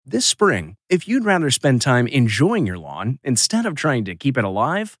This spring, if you'd rather spend time enjoying your lawn instead of trying to keep it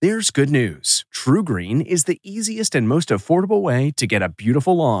alive, there's good news. TruGreen is the easiest and most affordable way to get a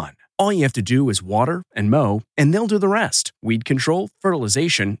beautiful lawn. All you have to do is water and mow, and they'll do the rest. Weed control,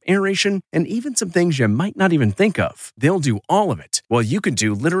 fertilization, aeration, and even some things you might not even think of. They'll do all of it, while you can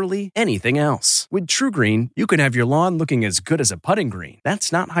do literally anything else. With TruGreen, you can have your lawn looking as good as a putting green.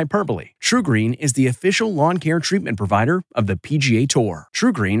 That's not hyperbole. TruGreen is the official lawn care treatment provider of the PGA Tour.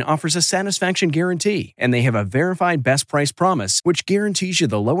 TruGreen offers a satisfaction guarantee, and they have a verified best price promise, which guarantees you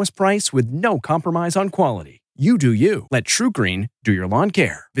the lowest price with no compromise on quality. You do you. Let TruGreen do your lawn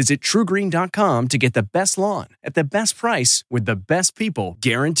care. Visit TruGreen.com to get the best lawn at the best price with the best people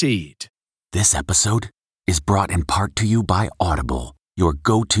guaranteed. This episode is brought in part to you by Audible, your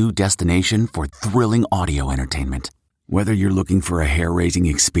go-to destination for thrilling audio entertainment. Whether you're looking for a hair-raising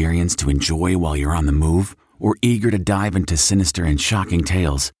experience to enjoy while you're on the move or eager to dive into sinister and shocking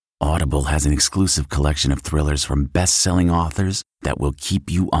tales, Audible has an exclusive collection of thrillers from best-selling authors that will keep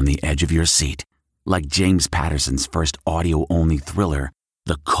you on the edge of your seat. Like James Patterson's first audio-only thriller,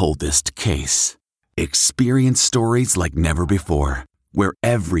 The Coldest Case. Experience stories like never before, where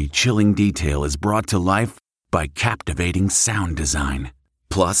every chilling detail is brought to life by captivating sound design.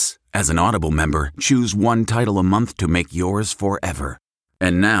 Plus, as an Audible member, choose one title a month to make yours forever.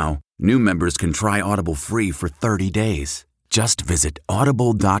 And now, new members can try Audible free for 30 days. Just visit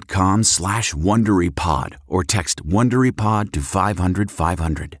audible.com/WonderyPod or text WonderyPod to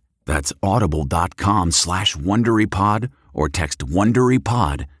 500-500. That's audible.com/WonderyPod or text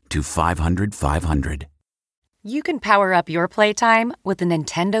WonderyPod to 500-500. You can power up your playtime with the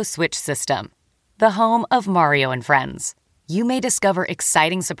Nintendo Switch system, the home of Mario and Friends. You may discover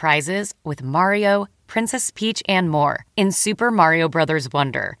exciting surprises with Mario, Princess Peach, and more in Super Mario Bros.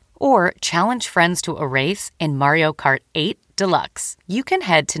 Wonder, or challenge friends to a race in Mario Kart 8 Deluxe. You can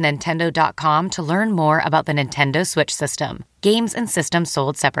head to Nintendo.com to learn more about the Nintendo Switch system. Games and systems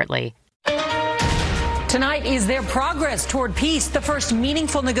sold separately. Tonight is their progress toward peace, the first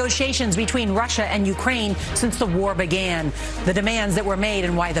meaningful negotiations between Russia and Ukraine since the war began. The demands that were made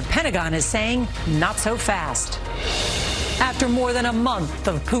and why the Pentagon is saying not so fast. After more than a month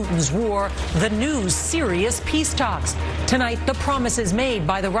of Putin's war, the new serious peace talks. Tonight, the promises made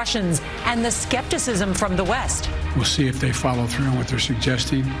by the Russians and the skepticism from the West. We'll see if they follow through on what they're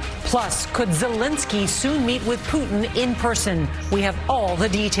suggesting. Plus, could Zelensky soon meet with Putin in person? We have all the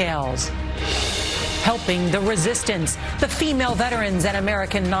details. Helping the resistance, the female veterans and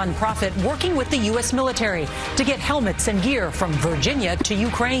American nonprofit working with the U.S. military to get helmets and gear from Virginia to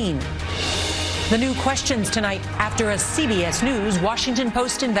Ukraine. The new questions tonight after a CBS News Washington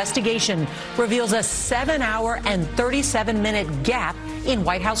Post investigation reveals a 7-hour and 37-minute gap in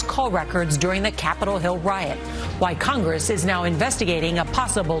White House call records during the Capitol Hill riot. Why Congress is now investigating a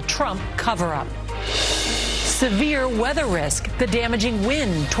possible Trump cover-up. Severe weather risk, the damaging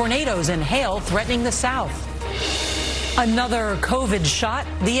wind, tornadoes, and hail threatening the South. Another COVID shot.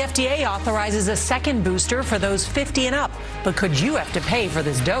 The FDA authorizes a second booster for those 50 and up. But could you have to pay for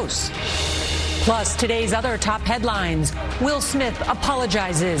this dose? Plus, today's other top headlines. Will Smith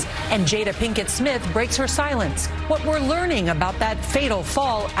apologizes, and Jada Pinkett Smith breaks her silence. What we're learning about that fatal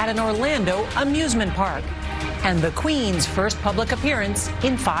fall at an Orlando amusement park. And the Queen's first public appearance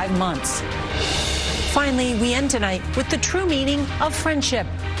in 5 months. Finally, we end tonight with the true meaning of friendship,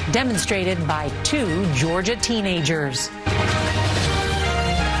 demonstrated by 2 Georgia teenagers.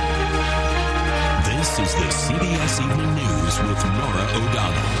 This is the CBS Evening News with Norah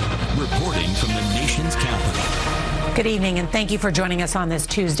O'Donnell, reporting from the nation's capital. Good evening, and thank you for joining us on this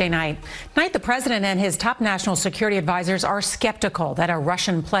Tuesday night. Tonight, the president and his top national security advisors are skeptical that a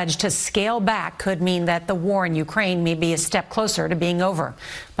Russian pledge to scale back could mean that the war in Ukraine may be a step closer to being over.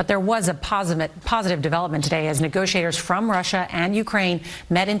 But there was a positive development today as negotiators from Russia and Ukraine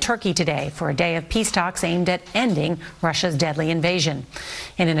met in Turkey today for a day of peace talks aimed at ending Russia's deadly invasion.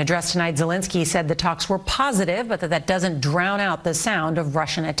 In an address tonight, Zelensky said the talks were positive, but that doesn't drown out the sound of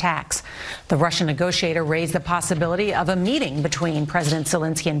Russian attacks. The Russian negotiator raised the possibility of a meeting between President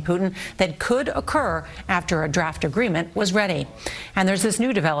Zelensky and Putin that could occur after a draft agreement was ready. And there's this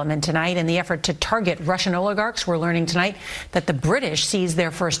new development tonight in the effort to target Russian oligarchs. We're learning tonight that the British seized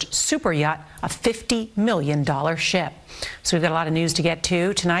their first super yacht, a $50 million ship. So we've got a lot of news to get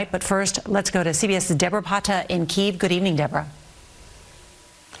to tonight. But first, let's go to CBS's Deborah Pata in Kyiv. Good evening, Deborah.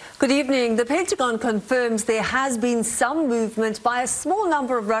 Good evening. The Pentagon confirms there has been some movement by a small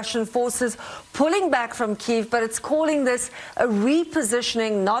number of Russian forces pulling back from Kyiv, but it's calling this a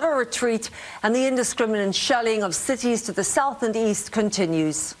repositioning, not a retreat, and the indiscriminate shelling of cities to the south and east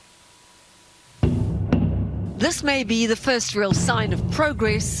continues. This may be the first real sign of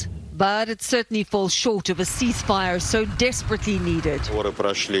progress, but it certainly falls short of a ceasefire so desperately needed.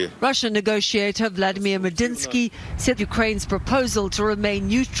 Russian negotiator Vladimir Medinsky said Ukraine's proposal to remain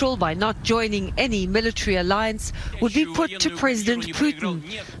neutral by not joining any military alliance would be put to President Putin.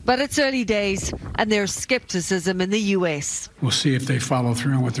 But it's early days, and there's skepticism in the U.S. We'll see if they follow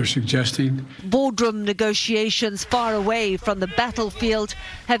through on what they're suggesting. Boardroom negotiations far away from the battlefield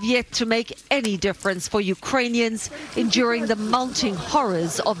have yet to make any difference for Ukrainians enduring the mounting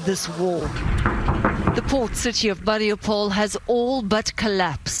horrors of this war. The port city of Mariupol has all but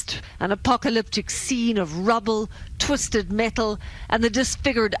collapsed. An apocalyptic scene of rubble, twisted metal, and the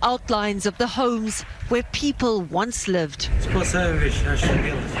disfigured outlines of the homes where people once lived.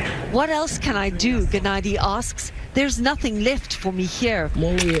 What else can I do? Gennady asks. There's nothing left for me here.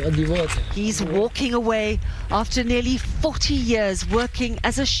 He's walking away after nearly 40 years working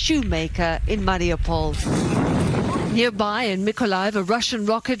as a shoemaker in Mariupol. Nearby in Mykolaiv, a Russian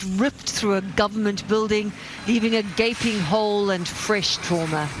rocket ripped through a government building, leaving a gaping hole and fresh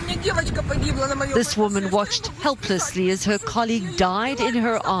trauma. This woman watched helplessly as her colleague died in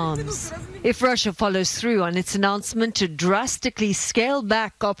her arms. If Russia follows through on its announcement to drastically scale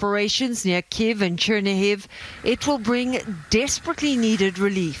back operations near Kyiv and Chernihiv, it will bring desperately needed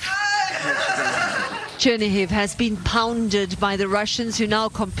relief. Chernihiv has been pounded by the Russians, who now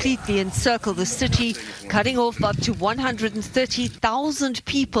completely encircle the city, cutting off up to 130,000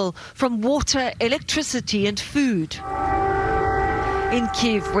 people from water, electricity and food. In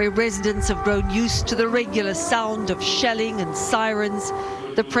Kyiv, where residents have grown used to the regular sound of shelling and sirens,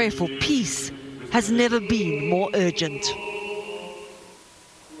 the prayer for peace has never been more urgent.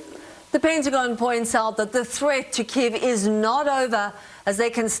 The Pentagon points out that the threat to Kyiv is not over, as they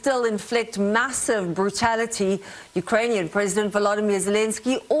can still inflict massive brutality. Ukrainian President Volodymyr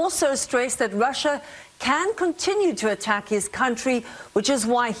Zelensky also stressed that Russia can continue to attack his country, which is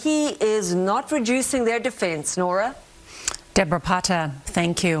why he is not reducing their defense. Nora? Deborah Pata,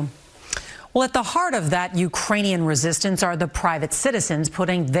 thank you. Well, at the heart of that Ukrainian resistance are the private citizens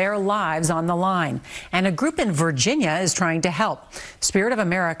putting their lives on the line. And a group in Virginia is trying to help. Spirit of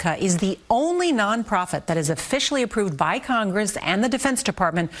America is the only nonprofit that is officially approved by Congress and the Defense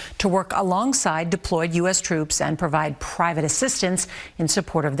Department to work alongside deployed U.S. troops and provide private assistance in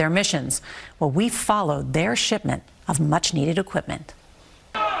support of their missions. Well, we followed their shipment of much-needed equipment.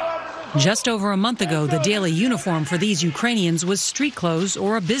 Just over a month ago, the daily uniform for these Ukrainians was street clothes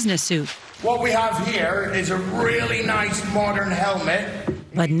or a business suit. What we have here is a really nice modern helmet.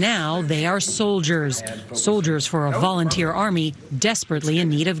 But now they are soldiers. Soldiers for a volunteer army desperately in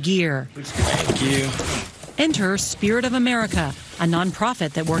need of gear. Thank you. Enter Spirit of America, a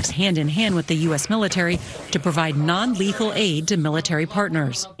nonprofit that works hand in hand with the U.S. military to provide non-lethal aid to military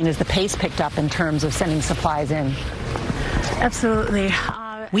partners. Is the pace picked up in terms of sending supplies in? Absolutely.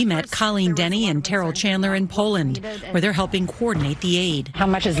 We met Colleen Denny and Terrell Chandler in Poland, where they're helping coordinate the aid. How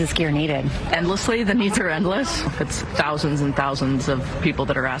much is this gear needed? Endlessly. The needs are endless. It's thousands and thousands of people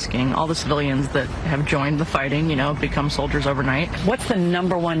that are asking. All the civilians that have joined the fighting, become soldiers overnight. What's the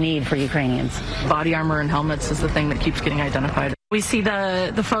number one need for Ukrainians? Body armor and helmets is the thing that keeps getting identified. We see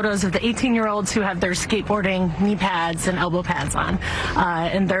the photos of the 18-year-olds who have their skateboarding knee pads and elbow pads on,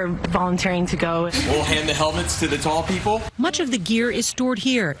 and they're volunteering to go. We'll hand the helmets to the tall people. Much of the gear is stored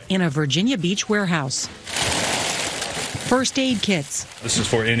here in a Virginia Beach warehouse. First aid kits. This is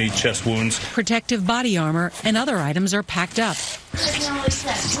for any chest wounds. Protective body armor and other items are packed up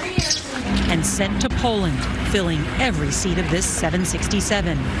and sent to Poland, filling every seat of this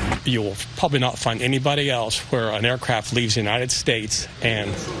 767. You will probably not find anybody else where an aircraft leaves the United States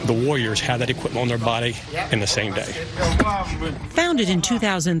and the warriors have that equipment on their body in the same day. Founded in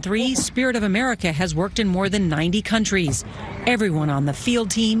 2003, Spirit of America has worked in more than 90 countries. Everyone on the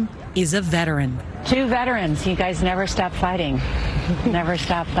field team is a veteran. 2 veterans. You guys never stop fighting. Never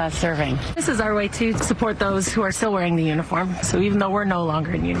stop serving. This is our way to support those who are still wearing the uniform. So even though we're no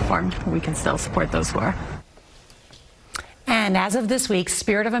longer in uniform, we can still support those who are. And as of this week,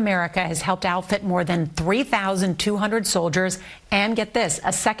 Spirit of America has helped outfit more than 3,200 soldiers. And get this,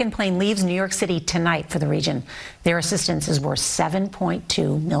 a second plane leaves New York City tonight for the region. Their assistance is worth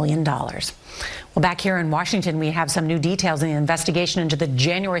 $7.2 million. Well, back here in Washington, we have some new details in the investigation into the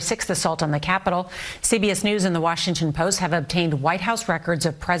January 6th assault on the Capitol. CBS News and the Washington Post have obtained White House records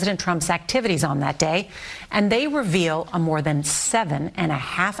of President Trump's activities on that day, and they reveal a more than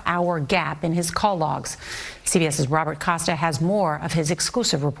 7.5-hour gap in his call logs. CBS's Robert Costa has more of his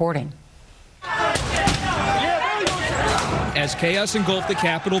exclusive reporting. As chaos engulfed the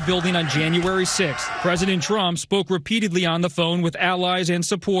Capitol building on January 6th, President Trump spoke repeatedly on the phone with allies and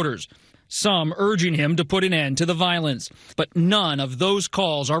supporters. some urging him to put an end to the violence. But none of those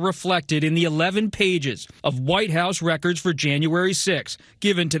calls are reflected in the 11 pages of White House records for January 6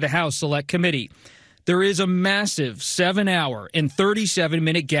 given to the House Select Committee. There is a massive 7-hour and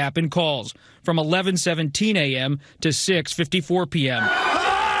 37-minute gap in calls from 11:17 a.m. to 6:54 p.m.,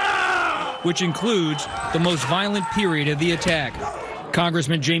 which includes the most violent period of the attack.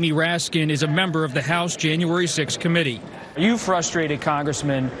 Congressman Jamie Raskin is a member of the House January 6 committee. Are you frustrated,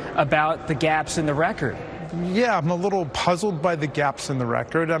 Congressman, about the gaps in the record? Yeah, I'm a little puzzled by the gaps in the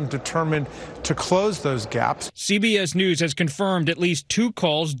record. I'm determined to close those gaps. CBS News has confirmed at least 2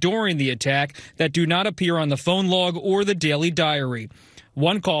 calls during the attack that do not appear on the phone log or the daily diary.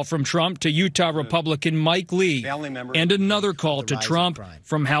 One call from Trump to Utah Republican Mike Lee, and another call to Trump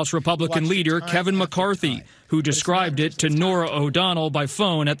from House Republican leader Kevin McCarthy, who described it to Norah O'Donnell by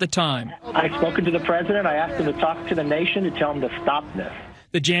phone at the time. I've spoken to the president. I asked him to talk to the nation to tell him to stop this.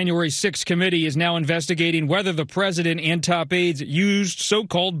 The January 6 committee is now investigating whether the president and top aides used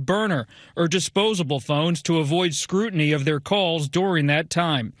so-called burner or disposable phones to avoid scrutiny of their calls during that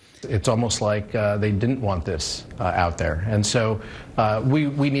time. It's almost like they didn't want this out there. And so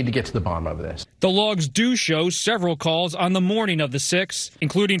we need to get to the bottom of this. The logs do show several calls on the morning of the 6th,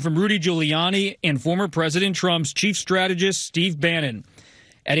 including from Rudy Giuliani and former President Trump's chief strategist, Steve Bannon.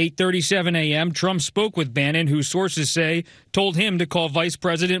 At 8:37 a.m., Trump spoke with Bannon, who sources say told him to call Vice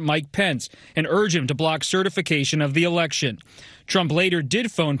President Mike Pence and urge him to block certification of the election. Trump later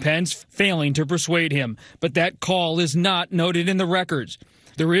did phone Pence, failing to persuade him, but that call is not noted in the records.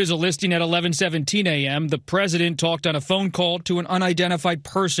 There is a listing at 11:17 a.m. The president talked on a phone call to an unidentified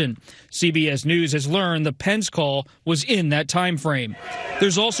person. CBS News has learned the Pence call was in that time frame.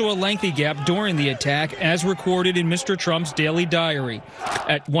 There's also a lengthy gap during the attack, as recorded in Mr. Trump's daily diary.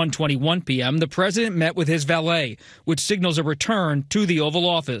 At 1:21 p.m., the president met with his valet, which signals a return to the Oval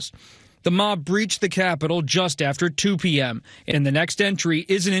Office. The mob breached the Capitol just after 2 p.m., and the next entry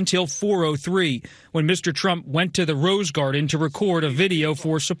isn't until 4:03, when Mr. Trump went to the Rose Garden to record a video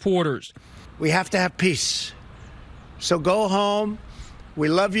for supporters. We have to have peace. So go home. We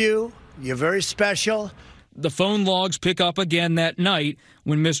love you. You're very special. The phone logs pick up again that night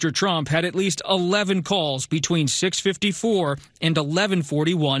when Mr. Trump had at least 11 calls between 6:54 and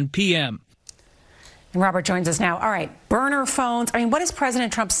 11:41 p.m. And Robert joins us now. All right, burner phones. I mean, what is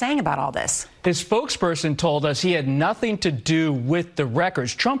President Trump saying about all this? His spokesperson told us he had nothing to do with the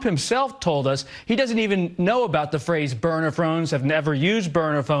records. Trump himself told us he doesn't even know about the phrase burner phones, have never used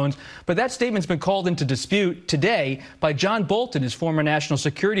burner phones. But that statement's been called into dispute today by John Bolton, his former national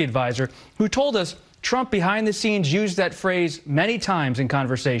security advisor, who told us Trump behind the scenes used that phrase many times in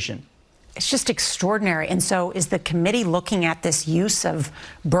conversation. It's just extraordinary. And so is the committee looking at this use of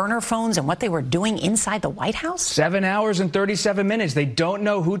burner phones and what they were doing inside the White House? 7 hours and 37 minutes. They don't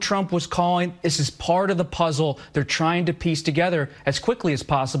know who Trump was calling. This is part of the puzzle they're trying to piece together as quickly as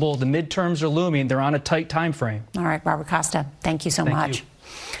possible. The midterms are looming. They're on a tight time frame. All right, Robert Costa, thank you so much.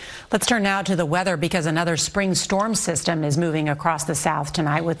 Let's turn now to the weather, because another spring storm system is moving across the south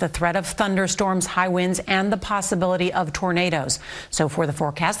tonight with the threat of thunderstorms, high winds, and the possibility of tornadoes. So for the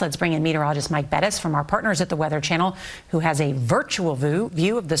forecast, let's bring in meteorologist Mike Bettis from our partners at the Weather Channel, who has a virtual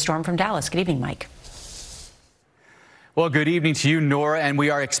view of the storm from Dallas. Good evening, Mike. Well, good evening to you, Nora, and we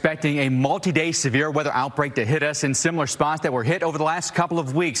are expecting a multi-day severe weather outbreak to hit us in similar spots that were hit over the last couple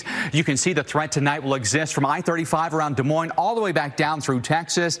of weeks. You can see the threat tonight will exist from I-35 around Des Moines all the way back down through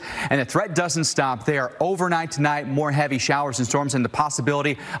Texas, and the threat doesn't stop there. Overnight tonight, more heavy showers and storms and the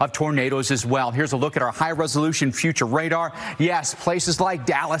possibility of tornadoes as well. Here's a look at our high-resolution future radar. Yes, places like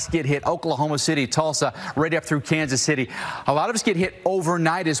Dallas get hit, Oklahoma City, Tulsa, right up through Kansas City. A lot of us get hit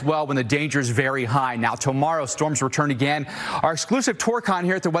overnight as well when the danger is very high. Now, tomorrow, storms return again. Our exclusive Torcon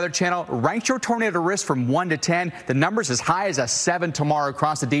here at the Weather Channel ranks your tornado risk from 1 to 10. The number's as high as a 7 tomorrow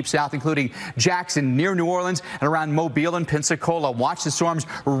across the Deep South, including Jackson, near New Orleans, and around Mobile and Pensacola. Watch the storms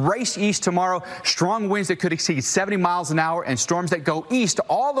race east tomorrow. Strong winds that could exceed 70 miles an hour and storms that go east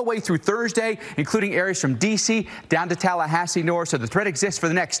all the way through Thursday, including areas from D.C. down to Tallahassee north. So the threat exists for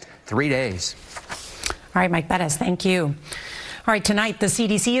the next 3 days. All right, Mike Bettis, thank you. All right, tonight, the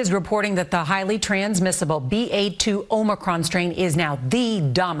CDC is reporting that the highly transmissible BA.2 Omicron strain is now the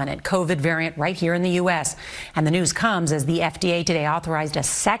dominant COVID variant right here in the U.S. And the news comes as the FDA today authorized a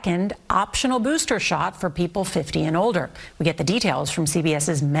second optional booster shot for people 50 and older. We get the details from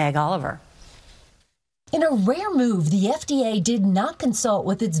CBS's Meg Oliver. In a rare move, the FDA did not consult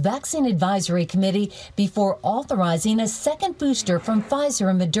with its vaccine advisory committee before authorizing a second booster from Pfizer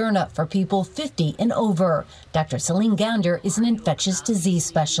and Moderna for people 50 and over. Dr. Celine Gounder is an infectious disease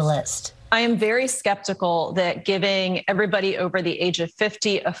specialist. I am very skeptical that giving everybody over the age of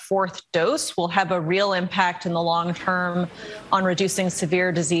 50 a fourth dose will have a real impact in the long term on reducing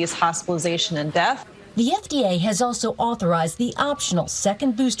severe disease, hospitalization, and death. The FDA has also authorized the optional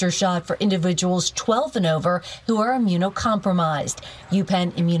second booster shot for individuals 12 and over who are immunocompromised.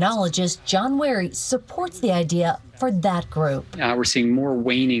 UPenn immunologist John Wary supports the idea for that group. We're seeing more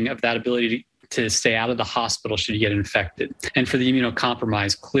waning of that ability to stay out of the hospital should you get infected. And for the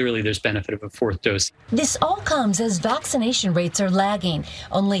immunocompromised, clearly there's benefit of a fourth dose. This all comes as vaccination rates are lagging.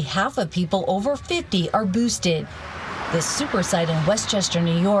 Only half of people over 50 are boosted. This super site in Westchester,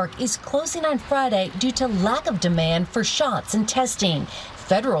 New York is closing on Friday due to lack of demand for shots and testing.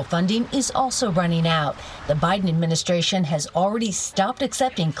 Federal funding is also running out. The Biden administration has already stopped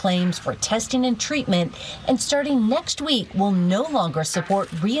accepting claims for testing and treatment, and starting next week will no longer support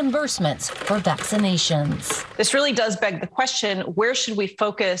reimbursements for vaccinations. This really does beg the question, where should we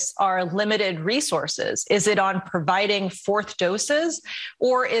focus our limited resources? Is it on providing fourth doses,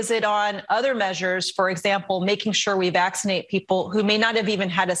 or is it on other measures, for example, making sure we vaccinate people who may not have even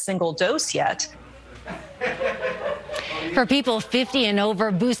had a single dose yet? For people 50 and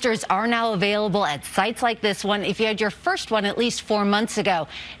over, boosters are now available at sites like this one if you had your first one at least 4 months ago.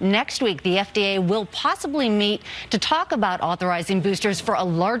 Next week, the FDA will possibly meet to talk about authorizing boosters for a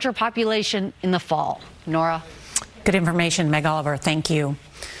larger population in the fall. Nora? Good information, Meg Oliver. Thank you.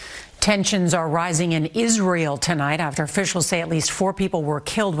 Tensions are rising in Israel tonight after officials say at least 4 people were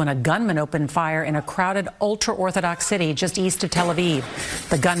killed when a gunman opened fire in a crowded ultra-Orthodox city just east of Tel Aviv.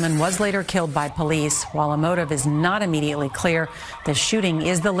 The gunman was later killed by police. While a motive is not immediately clear, the shooting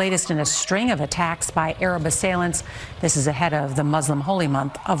is the latest in a string of attacks by Arab assailants. This is ahead of the Muslim holy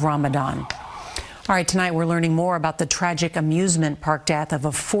month of Ramadan. All right, tonight we're learning more about the tragic amusement park death of a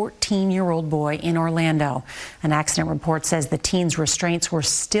 14-year-old boy in Orlando. An accident report says the teen's restraints were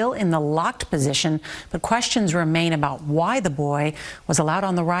still in the locked position, but questions remain about why the boy was allowed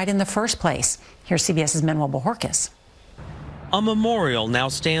on the ride in the first place. Here's CBS's Manuel Bojorquez. A memorial now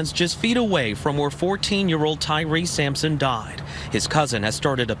stands just feet away from where 14-year-old Tyree Sampson died. His cousin has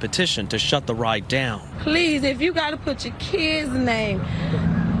started a petition to shut the ride down. Please, if you got to put your kid's name,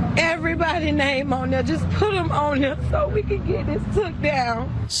 everybody's name on there, just put them on there so we can get this took down.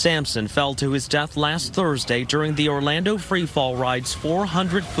 Sampson fell to his death last Thursday during the Orlando Freefall ride's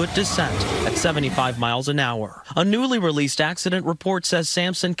 400-foot descent at 75 miles an hour. A newly released accident report says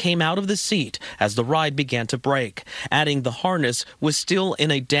Sampson came out of the seat as the ride began to break, adding the harness was still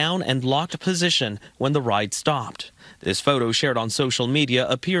in a down and locked position when the ride stopped. This photo shared on social media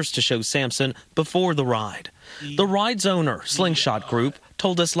appears to show Sampson before the ride. The ride's owner, Slingshot Group,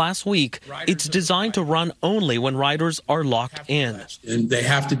 told us last week it's designed to run only when riders are locked in. And they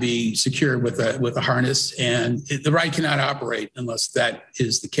have to be secured with a harness, and the ride cannot operate unless that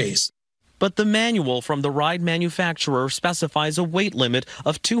is the case. But the manual from the ride manufacturer specifies a weight limit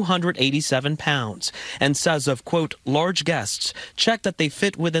of 287 pounds and says of, quote, large guests, check that they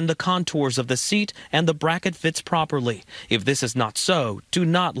fit within the contours of the seat and the bracket fits properly. If this is not so, do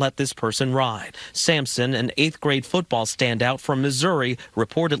not let this person ride. Sampson, an 8th grade football standout from Missouri,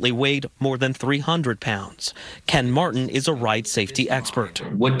 reportedly weighed more than 300 pounds. Ken Martin is a ride safety expert.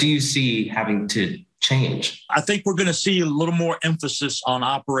 What do you see having to change? I think we're going to see a little more emphasis on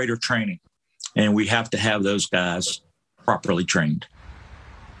operator training. And we have to have those guys properly trained.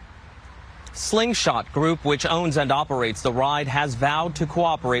 Slingshot Group, which owns and operates the ride, has vowed to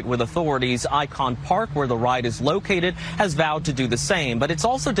cooperate with authorities. Icon Park, where the ride is located, has vowed to do the same. But it's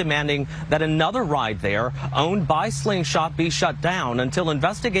also demanding that another ride there, owned by Slingshot, be shut down until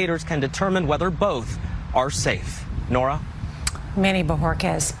investigators can determine whether both are safe. Nora? Manny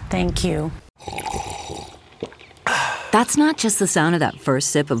Bojorquez, thank you. That's not just the sound of that first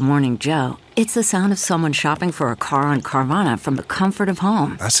sip of Morning Joe. It's the sound of someone shopping for a car on Carvana from the comfort of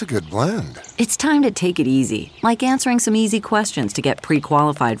home. That's a good blend. It's time to take it easy, like answering some easy questions to get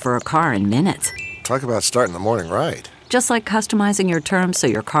pre-qualified for a car in minutes. Talk about starting the morning right. Just like customizing your terms so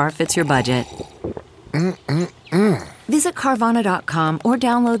your car fits your budget. Visit Carvana.com or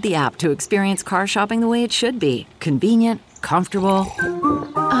download the app to experience car shopping the way it should be. Convenient, comfortable.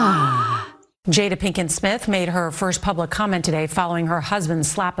 Jada Pinkett Smith made her first public comment today following her husband's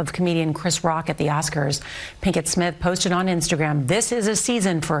slap of comedian Chris Rock at the Oscars. Pinkett Smith posted on Instagram, "This is a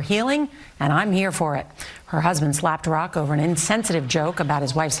season for healing, and I'm here for it." Her husband slapped Rock over an insensitive joke about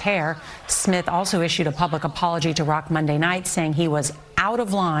his wife's hair. Smith also issued a public apology to Rock Monday night, saying he was out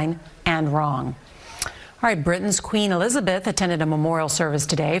of line and wrong. All right, Britain's Queen Elizabeth attended a memorial service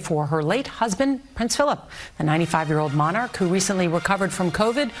today for her late husband, Prince Philip. The 95-year-old monarch, who recently recovered from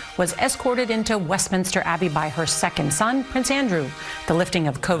COVID, was escorted into Westminster Abbey by her second son, Prince Andrew. The lifting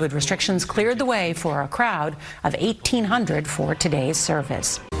of COVID restrictions cleared the way for a crowd of 1,800 for today's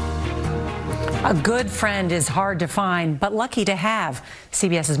service. A good friend is hard to find, but lucky to have.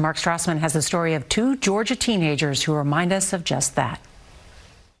 CBS's Mark Strassman has the story of two Georgia teenagers who remind us of just that.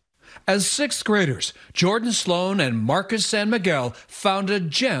 As sixth graders, Jordan Sloan and Marcus San Miguel found a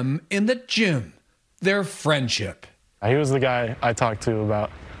gem in the gym, their friendship. He was the guy I talked to about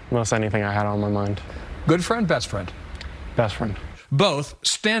most anything I had on my mind. Good friend, best friend? Best friend. Both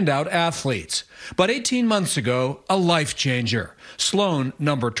standout athletes. But 18 months ago, a life changer. Sloan,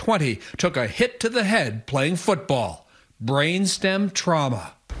 number 20, took a hit to the head playing football. Brainstem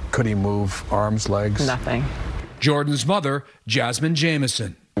trauma. Could he move arms, legs? Nothing. Jordan's mother, Jasmine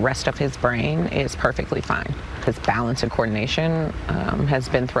Jamison. The rest of his brain is perfectly fine. His balance and coordination has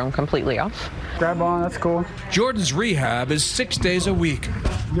been thrown completely off. Grab on, that's cool. Jordan's rehab is 6 days a week.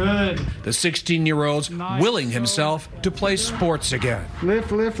 Good. The 16-year-old's willing himself to play sports again.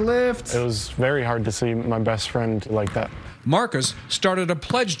 Lift, lift, lift. It was very hard to see my best friend like that. Marcus started a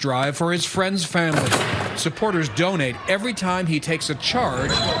pledge drive for his friend's family. Supporters donate every time he takes a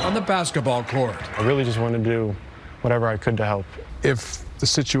charge on the basketball court. I really just wanted to do whatever I could to help. If the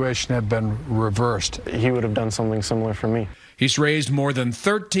situation had been reversed, he would have done something similar for me. He's raised more than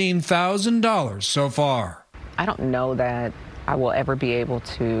 $13,000 so far. I don't know that I will ever be able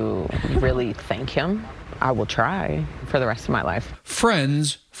to really thank him. I will try for the rest of my life.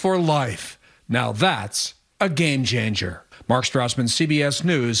 Friends for life. Now that's a game changer. Mark Strassman, CBS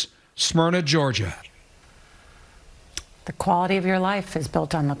News, Smyrna, Georgia. The quality of your life is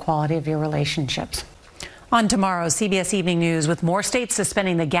built on the quality of your relationships. On tomorrow's CBS Evening News, with more states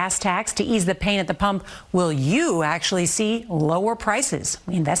suspending the gas tax to ease the pain at the pump, will you actually see lower prices?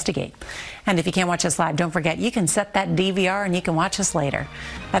 We investigate. And if you can't watch us live, don't forget, you can set that DVR and you can watch us later.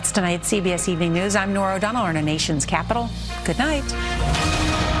 That's tonight's CBS Evening News. I'm Norah O'Donnell in our nation's capital. Good night.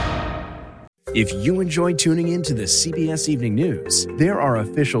 If you enjoy tuning in to the CBS Evening News, there are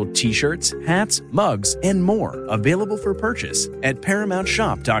official t-shirts, hats, mugs, and more available for purchase at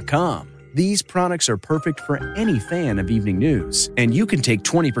ParamountShop.com. These products are perfect for any fan of evening news, and you can take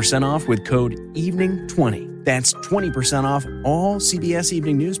 20% off with code EVENING20. That's 20% off all CBS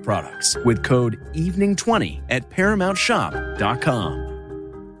Evening News products with code EVENING20 at ParamountShop.com.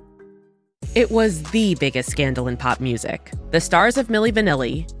 It was the biggest scandal in pop music. The stars of Milli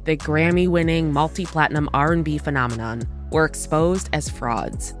Vanilli, the Grammy-winning multi-platinum R&B phenomenon, were exposed as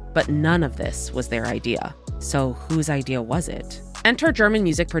frauds. But none of this was their idea. So whose idea was it? Enter German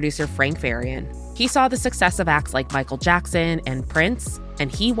music producer Frank Farian. He saw the success of acts like Michael Jackson and Prince,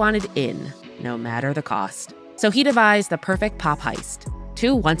 and he wanted in, no matter the cost. So he devised the perfect pop heist.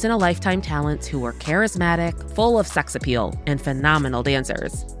 Two once-in-a-lifetime talents who were charismatic, full of sex appeal, and phenomenal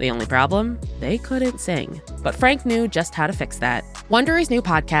dancers. The only problem? They couldn't sing. But Frank knew just how to fix that. Wondery's new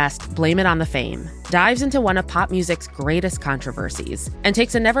podcast, Blame It on the Fame, dives into one of pop music's greatest controversies and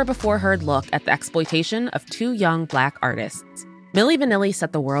takes a never-before-heard look at the exploitation of two young Black artists. Milli Vanilli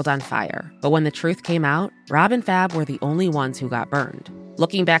set the world on fire, but when the truth came out, Rob and Fab were the only ones who got burned.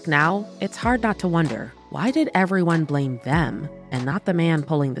 Looking back now, it's hard not to wonder, why did everyone blame them and not the man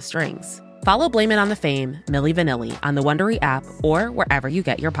pulling the strings? Follow Blame It on the Fame, Milli Vanilli, on the Wondery app or wherever you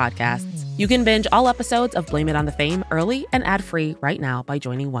get your podcasts. You can binge all episodes of Blame It on the Fame early and ad-free right now by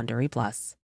joining Wondery Plus.